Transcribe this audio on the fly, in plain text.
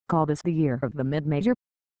call this the year of the mid-major.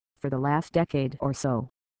 For the last decade or so,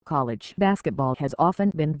 college basketball has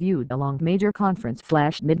often been viewed along major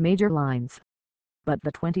conference/mid-major lines. But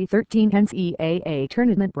the 2013 NCAA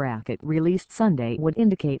tournament bracket released Sunday would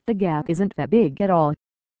indicate the gap isn't that big at all.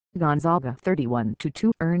 Gonzaga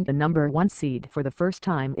 31-2 earned the number 1 seed for the first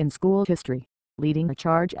time in school history, leading a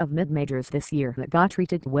charge of mid-majors this year that got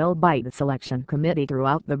treated well by the selection committee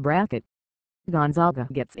throughout the bracket. Gonzaga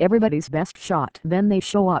gets everybody's best shot, then they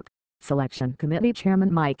show up, Selection Committee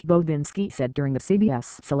Chairman Mike Bobinsky said during the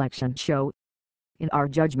CBS selection show. In our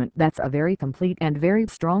judgment, that's a very complete and very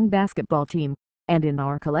strong basketball team, and in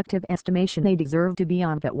our collective estimation they deserve to be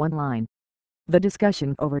on that one line. The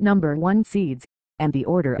discussion over number 1 seeds, and the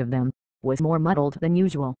order of them, was more muddled than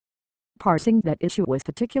usual. Parsing that issue was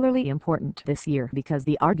particularly important this year because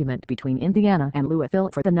the argument between Indiana and Louisville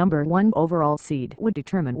for the number 1 overall seed would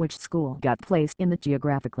determine which school got placed in the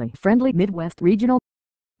geographically friendly Midwest Regional.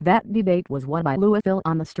 That debate was won by Louisville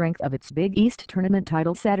on the strength of its Big East tournament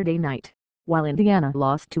title Saturday night, while Indiana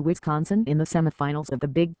lost to Wisconsin in the semifinals of the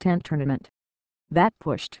Big Ten tournament. That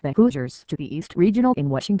pushed the Hoosiers to the East Regional in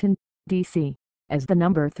Washington, D.C., as the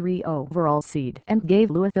number 3 overall seed and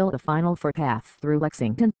gave Louisville the Final Four path through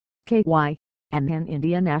Lexington, KY, and then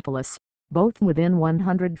Indianapolis, both within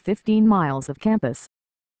 115 miles of campus.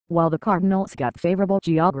 While the Cardinals got favorable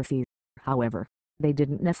geography, however, they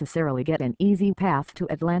didn't necessarily get an easy path to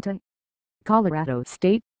Atlanta. Colorado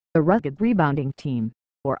State, a rugged rebounding team,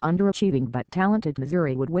 or underachieving but talented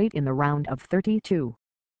Missouri would wait in the round of 32.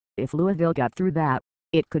 If Louisville got through that,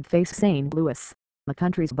 it could face St. Louis, the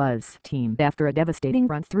country's buzz team after a devastating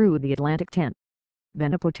run through the Atlantic 10.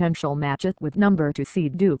 Then a potential matchup with number 2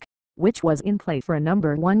 seed Duke, which was in play for a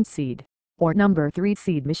number 1 seed, or number 3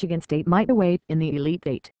 seed Michigan State might await in the Elite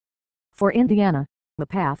Eight. For Indiana, the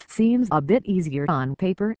path seems a bit easier on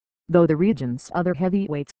paper, though the region's other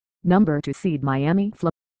heavyweights, number 2 seed Miami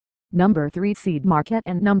Flip, number 3 seed Marquette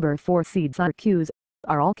and number 4 seed Syracuse,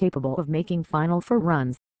 are all capable of making Final Four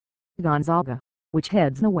runs. Gonzaga, which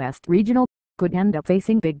heads the West Regional, could end up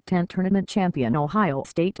facing Big Ten tournament champion Ohio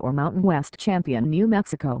State or Mountain West champion New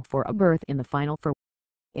Mexico for a berth in the Final Four.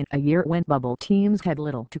 In a year when bubble teams had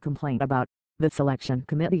little to complain about, the selection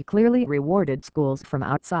committee clearly rewarded schools from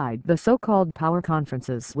outside the so-called power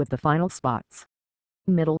conferences with the final spots.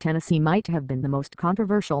 Middle Tennessee might have been the most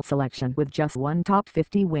controversial selection with just one top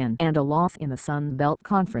 50 win and a loss in the Sun Belt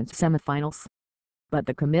Conference semifinals. But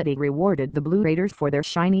the committee rewarded the Blue Raiders for their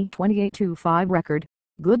shiny 28-5 record,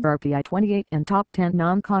 good RPI 28 and top 10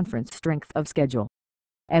 non-conference strength of schedule.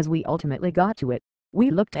 As we ultimately got to it,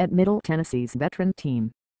 we looked at Middle Tennessee's veteran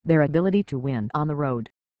team, their ability to win on the road,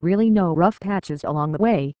 really no rough patches along the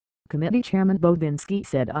way, Committee Chairman Bobinsky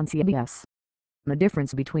said on CBS. The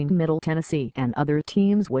difference between Middle Tennessee and other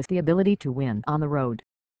teams was the ability to win on the road.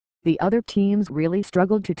 The other teams really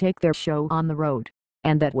struggled to take their show on the road,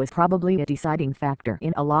 and that was probably a deciding factor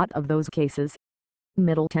in a lot of those cases.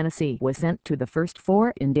 Middle Tennessee was sent to the first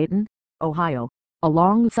 4 in Dayton, Ohio,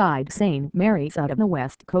 alongside St. Mary's out of the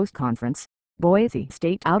West Coast Conference, Boise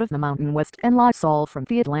State out of the Mountain West and La Salle from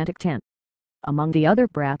the Atlantic 10. Among the other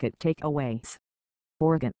bracket takeaways,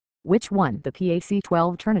 Oregon, which won the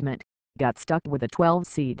PAC-12 tournament, got stuck with a 12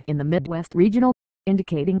 seed in the Midwest Regional,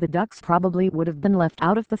 indicating the Ducks probably would have been left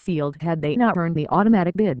out of the field had they not earned the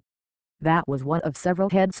automatic bid. That was one of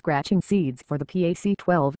several head-scratching seeds for the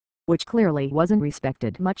PAC-12, which clearly wasn't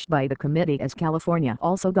respected much by the committee as California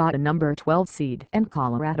also got a number 12 seed and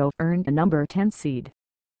Colorado earned a number 10 seed.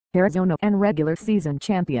 Arizona and regular season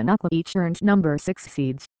champion Oklahoma each earned number 6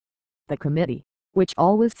 seeds. The committee, which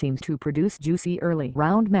always seems to produce juicy early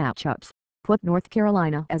round matchups, put North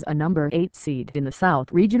Carolina as a number 8 seed in the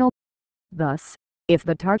South Regional. Thus, if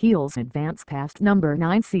the Tar Heels advance past number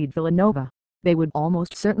 9 seed Villanova, they would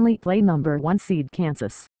almost certainly play number 1 seed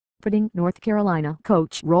Kansas, putting North Carolina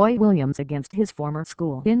coach Roy Williams against his former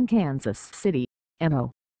school in Kansas City,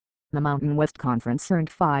 MO. The Mountain West Conference earned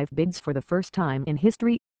 5 bids for the first time in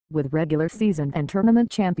history, with regular season and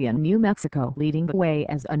tournament champion New Mexico leading the way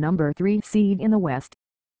as a number 3 seed in the West.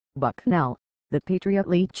 Bucknell, the Patriot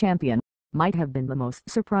League champion, might have been the most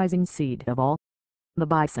surprising seed of all. The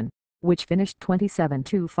Bison, which finished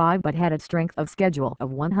 27-5 but had a strength of schedule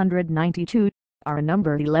of 192, are a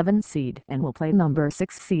number 11 seed and will play number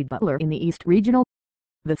 6 seed Butler in the East Regional.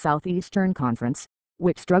 The Southeastern Conference,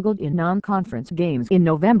 which struggled in non-conference games in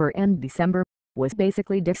November and December, was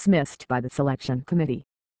basically dismissed by the selection committee.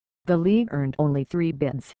 The league earned only 3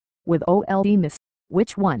 bids, with Ole Miss,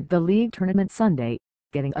 which won the league tournament Sunday,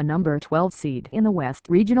 getting a number 12 seed in the West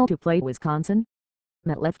Regional to play Wisconsin.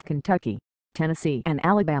 That left Kentucky, Tennessee and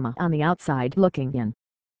Alabama on the outside looking in.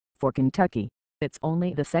 For Kentucky, It's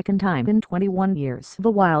only the second time in 21 years the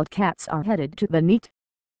Wildcats are headed to the NEAT.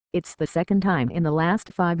 It's the second time in the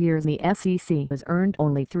last 5 years the SEC has earned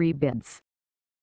only 3 bids.